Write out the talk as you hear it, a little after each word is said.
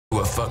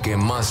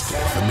fucking monster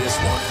for this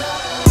one.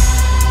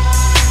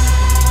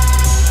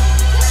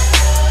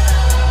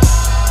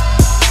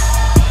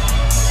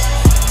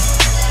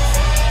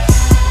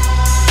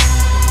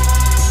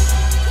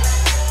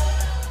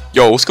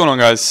 Yo, what's going on,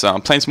 guys?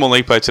 I'm playing some more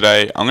League Play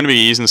today. I'm going to be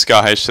using the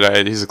Scar H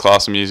today. This is the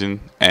class I'm using,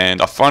 and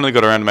I finally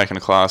got around to making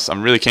a class.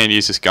 I'm really keen to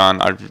use this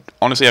gun. I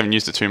honestly haven't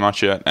used it too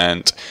much yet,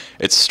 and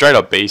it's straight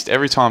up beast.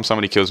 Every time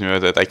somebody kills me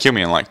with it, they kill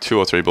me in like 2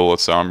 or 3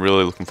 bullets, so I'm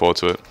really looking forward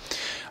to it.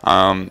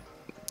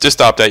 Just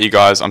to update you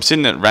guys, I'm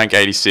sitting at rank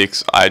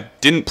 86. I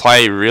didn't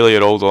play really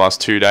at all the last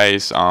 2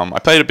 days. I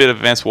played a bit of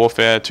Advanced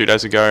Warfare 2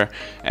 days ago,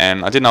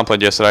 and I didn't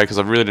upload yesterday because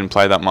I really didn't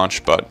play that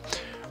much, but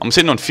I'm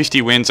sitting on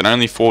 50 wins and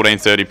only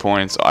 30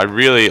 points. I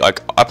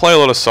play a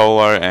lot of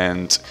solo,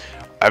 and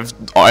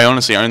I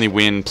honestly only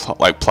win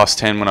like plus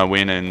 10 when I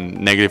win and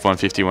negative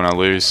 150 when I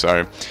lose,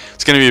 so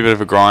it's going to be a bit of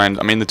a grind.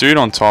 I mean, the dude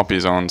on top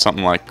is on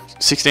something like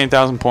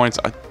 16,000 points.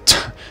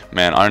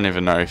 Man, I don't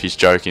even know if he's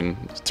joking.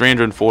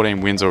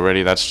 314 wins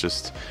already. That's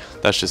just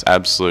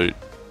absolute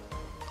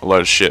a load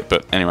of shit.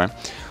 But anyway,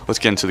 let's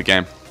get into the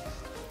game.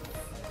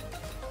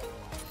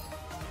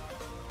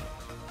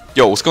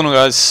 Yo, what's going on,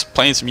 guys?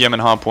 Playing some Yemen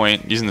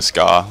hardpoint using the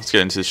Scar. Let's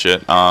get into this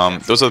shit. There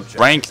was a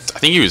rank, I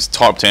think he was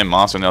top 10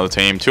 master on the other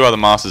team, 2 other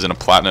masters and a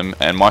platinum,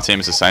 and my team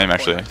is the same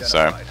actually.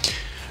 So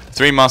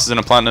 3 masters and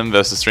a platinum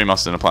versus 3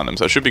 masters and a platinum,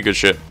 so it should be good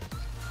shit.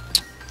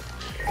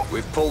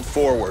 We've pulled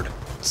forward.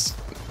 It's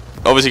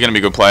obviously going to be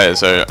good players,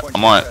 so I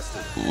might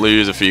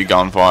lose a few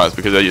gunfires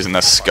because they're using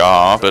the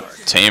Scar, but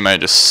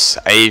teammate just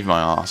saved my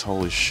ass.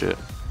 Holy shit.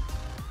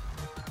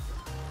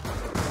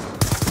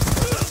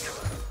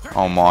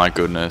 Oh my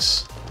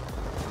goodness.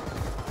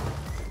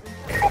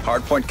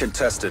 Hardpoint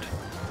contested.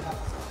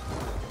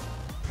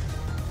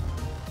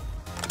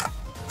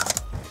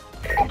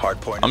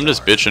 Hardpoint. I'm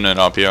just bitching it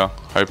up here,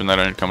 hoping they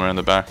don't come around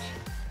the back.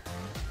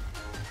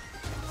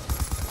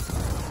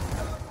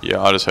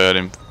 Yeah, I just heard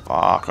him.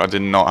 Fuck, I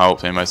did not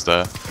help teammates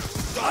there.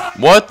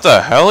 What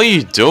the hell are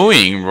you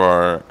doing,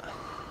 bro?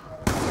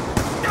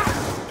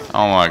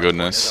 Oh my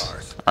goodness.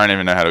 I don't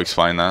even know how to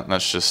explain that.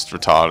 That's just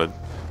retarded.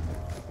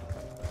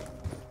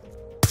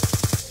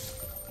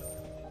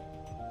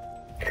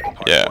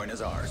 Yeah,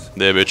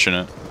 they're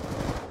bitching it.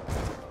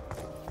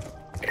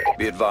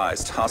 Be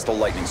advised, hostile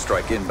lightning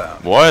strike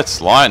inbound. What?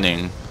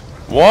 Lightning?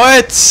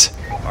 What?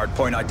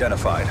 Hardpoint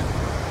identified.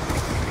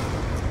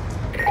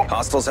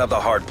 Hostiles have the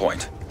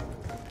hardpoint.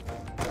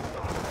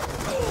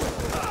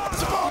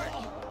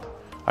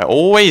 I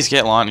always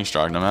get lightning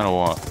strike no matter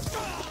what.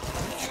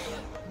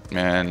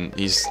 Man,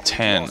 he's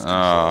 10.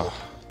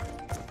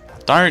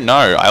 Don't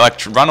know. I like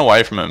run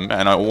away from him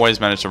and I always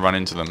manage to run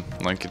into them.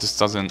 Like, it just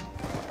doesn't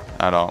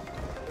add up.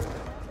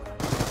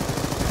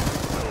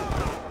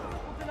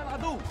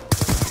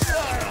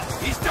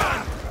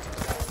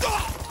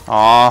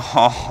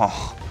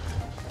 Oh,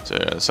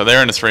 so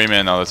they're in a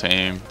 3-man other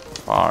team.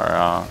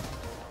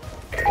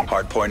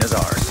 Hardpoint is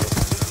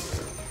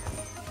ours.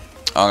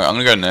 I'm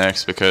gonna go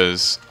next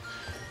because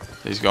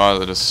these guys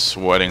are just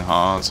sweating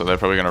hard, so they're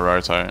probably gonna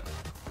rotate.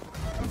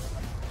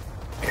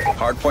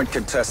 Hardpoint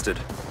contested.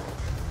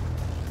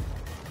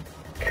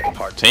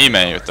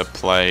 Teammate with the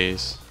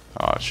plays.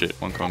 Oh shit,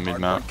 one coming mid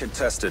map.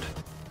 Contested.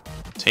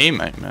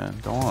 Teammate, man,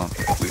 go on.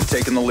 We've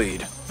taken the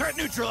lead. Threat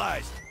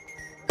neutralized.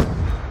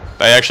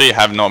 They actually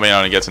have not been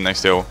able to get to the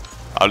next hill.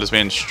 I've just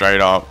been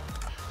straight up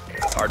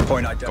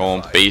Hardpoint identified.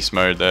 going beast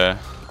mode there.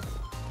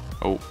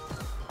 Oh.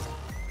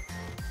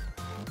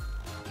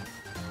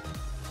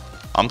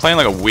 I'm playing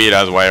like a weird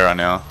ass way right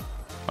now.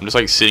 I'm just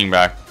like sitting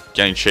back,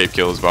 getting cheap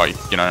kills, but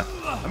you know,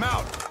 I'm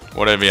out.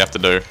 whatever you have to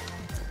do.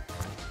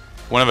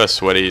 One of our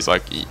sweaties,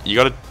 like you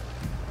gotta.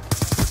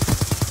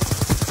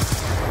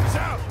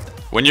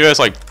 When you guys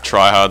like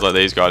try hard like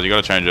these guys, you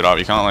gotta change it up.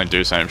 You can't like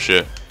do same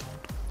shit.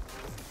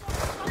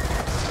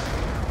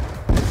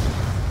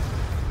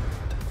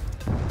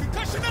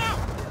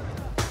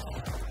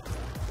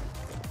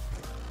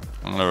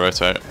 I'm gonna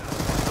rotate.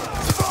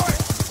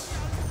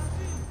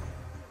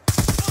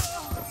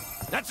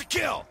 That's a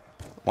kill.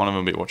 One of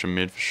them will be watching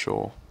mid for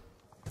sure.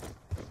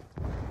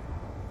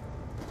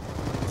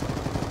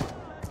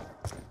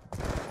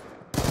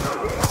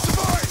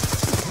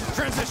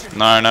 Transition.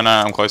 No,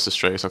 I'm close to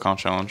streaks, I can't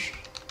challenge.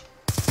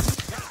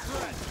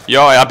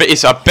 Yo, I bet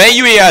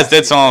you he has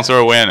dead silence or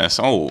awareness.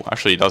 Oh,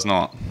 actually he does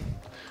not.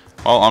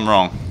 Well, I'm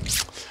wrong.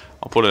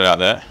 I'll put it out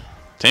there.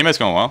 Teammate's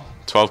going well.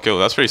 12 kills,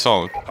 that's pretty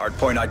solid.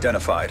 Hardpoint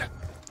identified.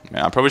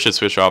 Man, I probably should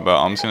switch up, but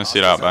I'm just gonna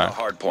sit out back.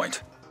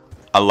 Hardpoint.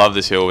 I love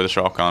this hill with a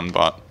shotgun,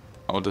 but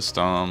I'll just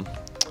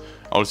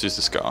use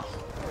the Scar.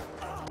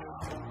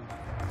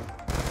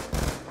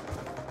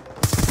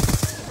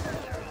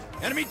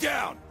 Enemy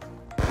down.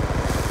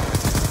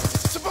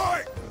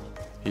 Support.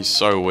 He's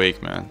so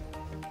weak, man.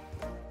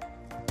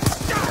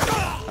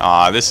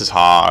 Ah, this is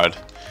hard.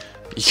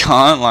 You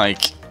can't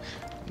like.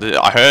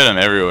 I heard him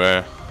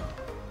everywhere.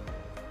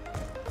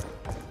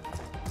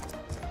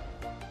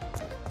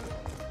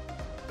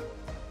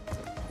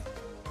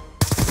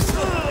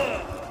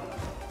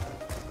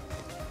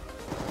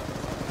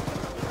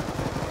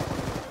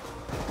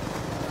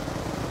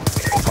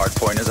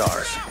 Hardpoint is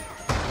ours.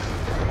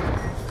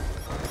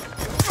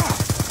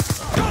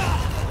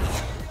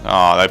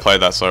 Oh, they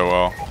played that so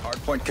well.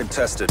 Hardpoint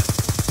contested.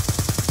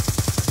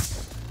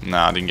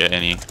 Nah, I didn't get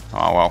any.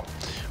 Oh well.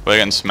 We're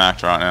getting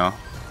smacked right now.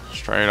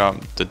 Straight up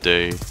the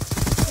D.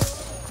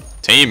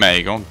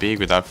 Teammate, going big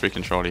with that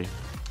freaking shotty.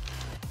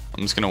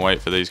 I'm just gonna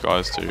wait for these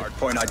guys to.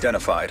 Hardpoint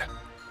identified.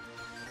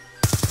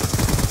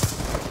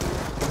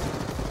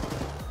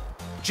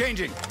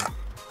 Changing.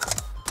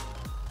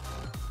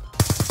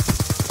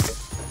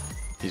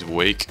 He's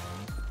weak.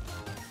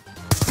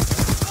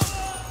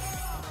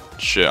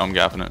 Shit, I'm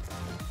gapping it.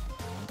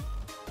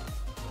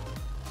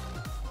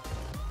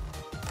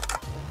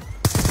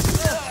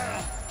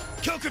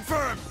 Kill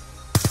confirmed.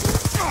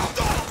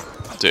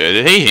 Dude,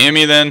 did he hear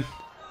me then?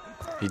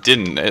 He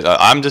didn't.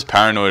 I'm just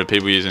paranoid of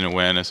people using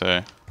awareness,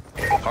 eh?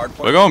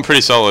 Hardpoint. We're going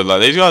pretty solid.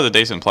 Like, these guys are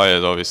decent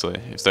players, obviously.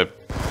 If they're,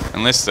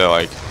 unless they're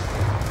like.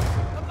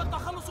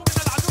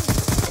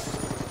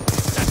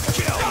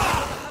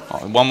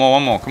 Oh, one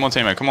more. Come on,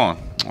 teammate. Come on.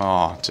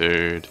 Oh,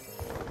 dude.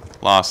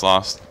 Last.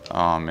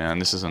 Oh man,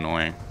 this is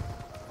annoying.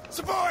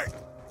 Support.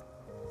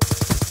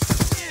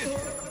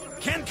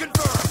 Can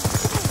confirm.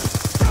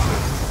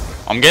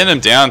 I'm getting them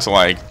down to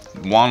like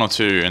 1 or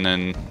 2, and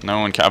then no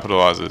one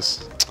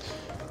capitalizes.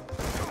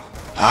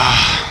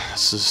 Ah,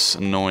 this is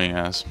annoying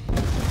as.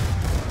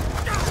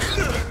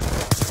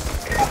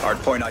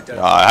 Hardpoint identified.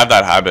 I have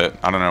that habit.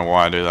 I don't know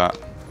why I do that.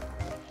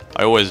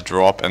 I always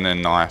drop and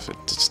then knife.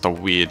 It's just a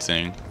weird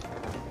thing.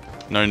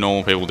 No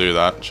normal people do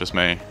that. It's just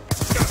me.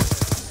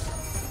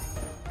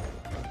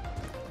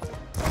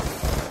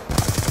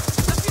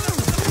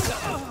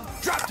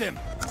 Dropped him.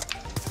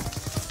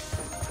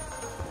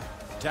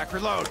 Attack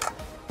reload.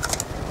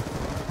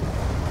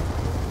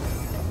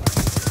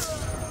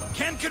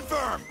 Can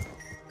confirm.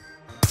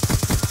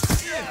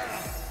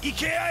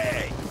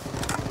 EKIA.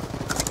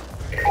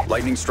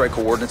 Lightning strike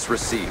coordinates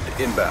received.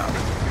 Inbound.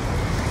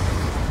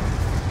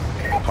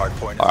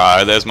 Hardpoint.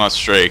 Alright, there's my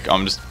streak.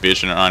 I'm just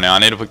bitching it right now. I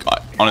need to put.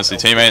 Honestly,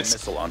 teammates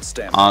Missile on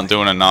standby. aren't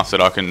doing enough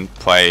that I can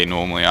play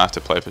normally. I have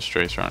to play for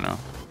streaks right now.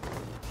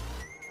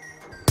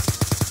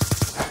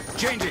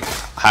 Changing.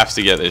 I have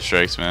to get these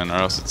streaks, man, or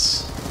else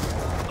it's.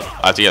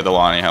 I have to get the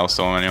lightning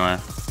hellstorm anyway.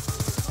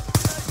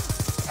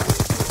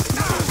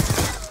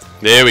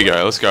 There we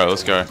go. Let's go.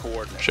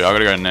 Shit, I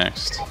gotta go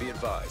next. Be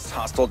advised.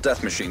 Hostile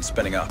death machine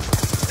spinning up.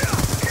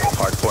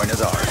 Hardpoint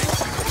is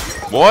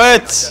ours.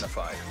 What?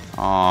 Identified.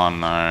 Oh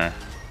no.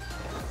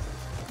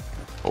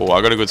 Oh,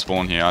 I got a good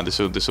spawn here. This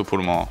will put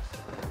them off.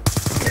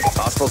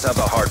 Hostiles have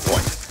the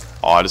hardpoint.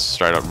 Oh, I just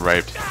straight up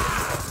raped.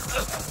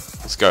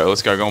 Let's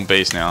go. Go on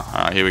beast now.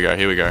 Alright, here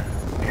we go.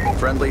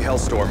 Friendly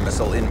Hellstorm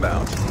missile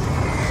inbound.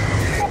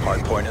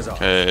 Hardpoint is ours.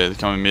 Okay, they're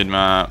coming mid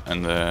map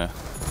and they're.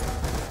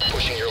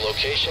 Pushing your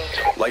location.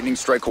 Lightning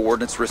strike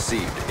coordinates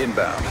received.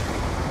 Inbound.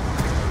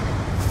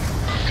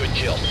 Good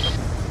kill.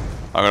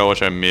 I gotta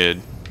watch our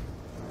mid.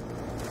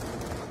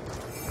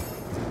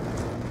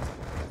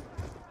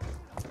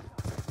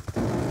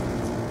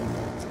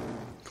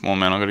 Come on,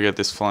 man. I gotta get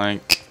this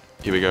flank.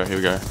 Here we go.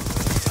 He's out.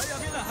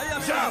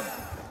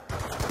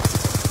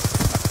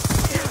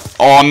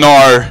 Oh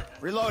no!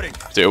 Reloading.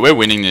 Dude, we're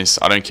winning this.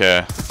 I don't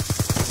care.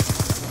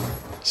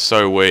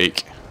 So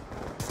weak.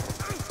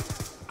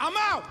 I'm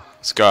out.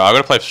 Let's go. I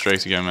gotta play for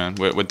streaks again, man.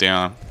 We're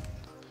down.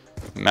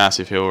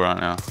 Massive hill right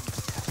now.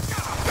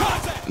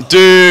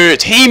 Dude,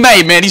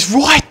 teammate, man. He's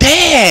right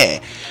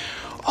there.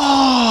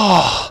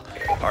 Oh,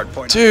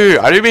 Hardpoint. dude.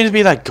 I didn't mean to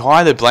be that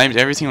guy that blames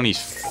everything on his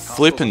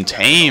flipping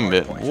team,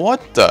 but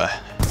what the?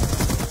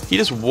 He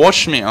just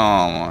watched me. Oh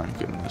my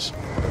goodness.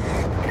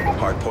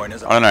 Hardpoint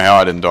is I don't know how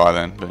I didn't die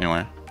then, but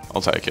anyway,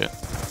 I'll take it.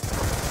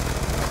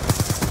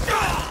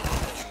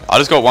 I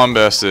just got one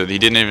bursted. He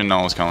didn't even know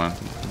I was coming.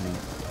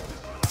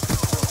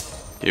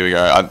 Here we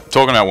go. I'm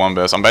talking about one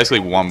burst. I'm basically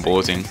one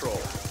bulleting.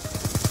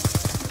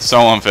 So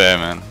unfair,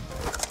 man.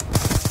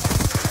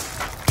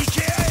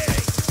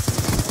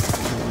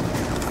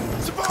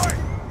 Support.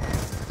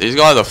 These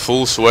guys are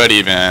full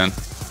sweaty, man.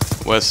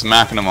 We're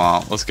smacking them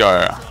up. Let's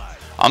go.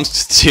 I'm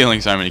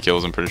stealing so many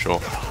kills, I'm pretty sure.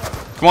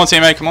 Come on,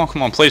 teammate. Come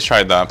on. Please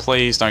trade that.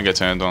 Please don't get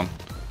turned on.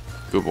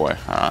 Good boy.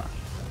 Alright.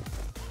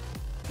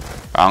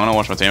 I'm going to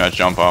watch my teammates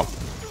jump up.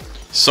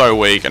 So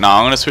weak. Nah,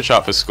 I'm going to switch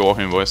up for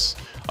Scorpion, boys.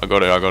 I got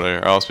to.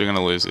 Or else we're going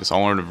to lose this. I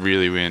wanted to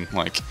really win.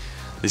 Like,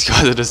 these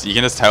guys are just, you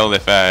can just tell they're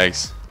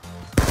fags.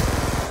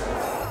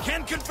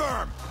 Can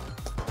confirm.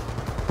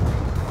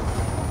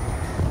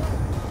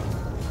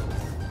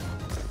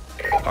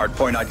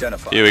 Hardpoint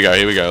identified. Here we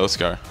go. Let's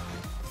go.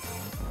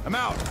 I'm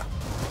out.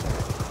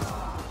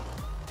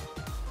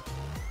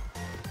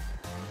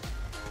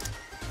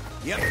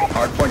 Yep.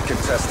 Hardpoint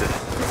contested.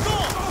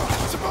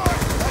 Support.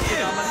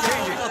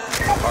 Changing.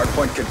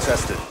 Hardpoint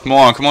contested.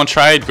 Come on,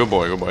 trade. Good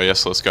boy.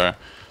 Yes, let's go.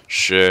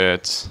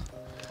 Shit.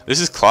 This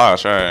is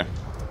clutch, eh?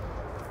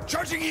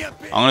 Charging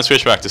EMP. I'm gonna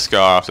switch back to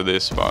Scar after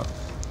this, but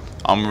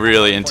I'm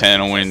really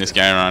intent on winning this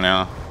game right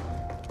now.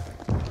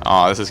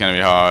 Oh, this is gonna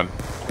be hard.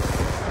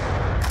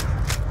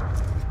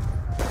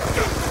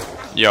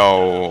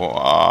 Yo,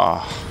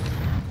 nah,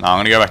 I'm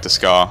gonna go back to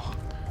Scar.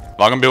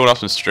 I can build up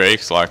some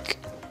streaks like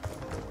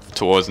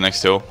towards the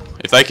next hill.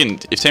 If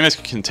teammates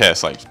can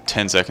contest like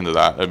 10 seconds of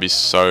that, that'd be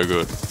so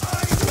good.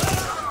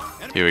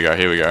 Here we go,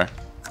 here we go.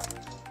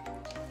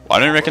 I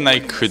don't reckon they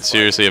could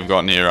seriously have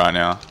gotten here right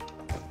now.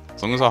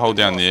 As long as I hold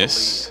down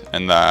this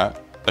and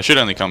that, they should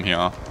only come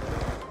here.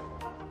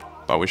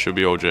 But we should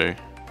be all G.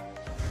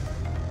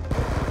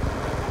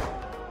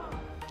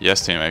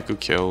 Yes, teammate, good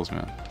kills,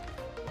 man.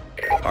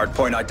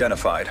 Hardpoint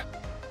identified.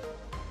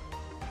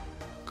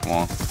 Come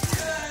on.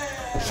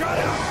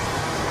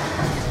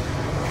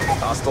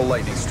 Hostile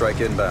lightning strike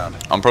inbound.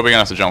 I'm probably gonna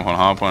have to jump on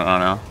hardpoint right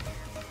now.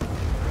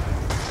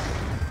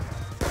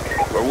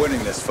 We're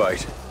winning this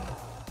fight.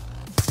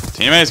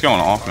 Teammate's going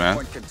off, man.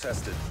 Hardpoint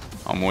contested.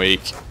 I'm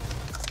weak.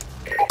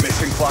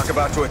 Mission clock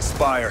about to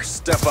expire.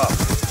 Step up.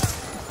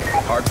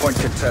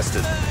 Hardpoint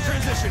contested.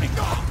 Transitioning.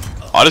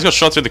 I just got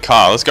shot through the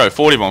car. Let's go.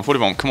 40 bomb, 40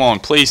 bomb. Come on,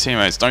 please,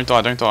 teammates. Don't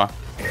die, don't die.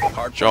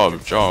 Hardpoint Job,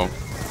 contested. job.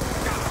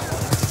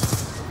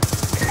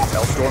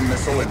 Hellstorm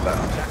missile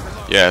inbound.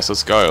 Yes,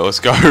 let's go. Let's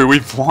go.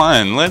 We've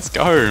won. Let's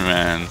go,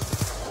 man.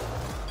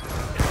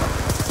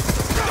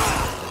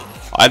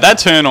 I had that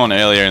turn on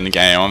earlier in the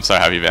game. I'm so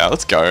happy about.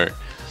 Let's go.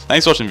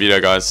 Thanks for watching the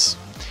video, guys.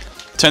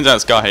 Turns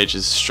out Scar H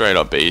is straight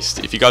up beast.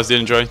 If you guys did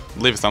enjoy,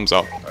 leave a thumbs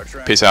up. Our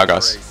train Peace out,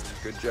 guys.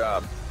 raced. Good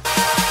job.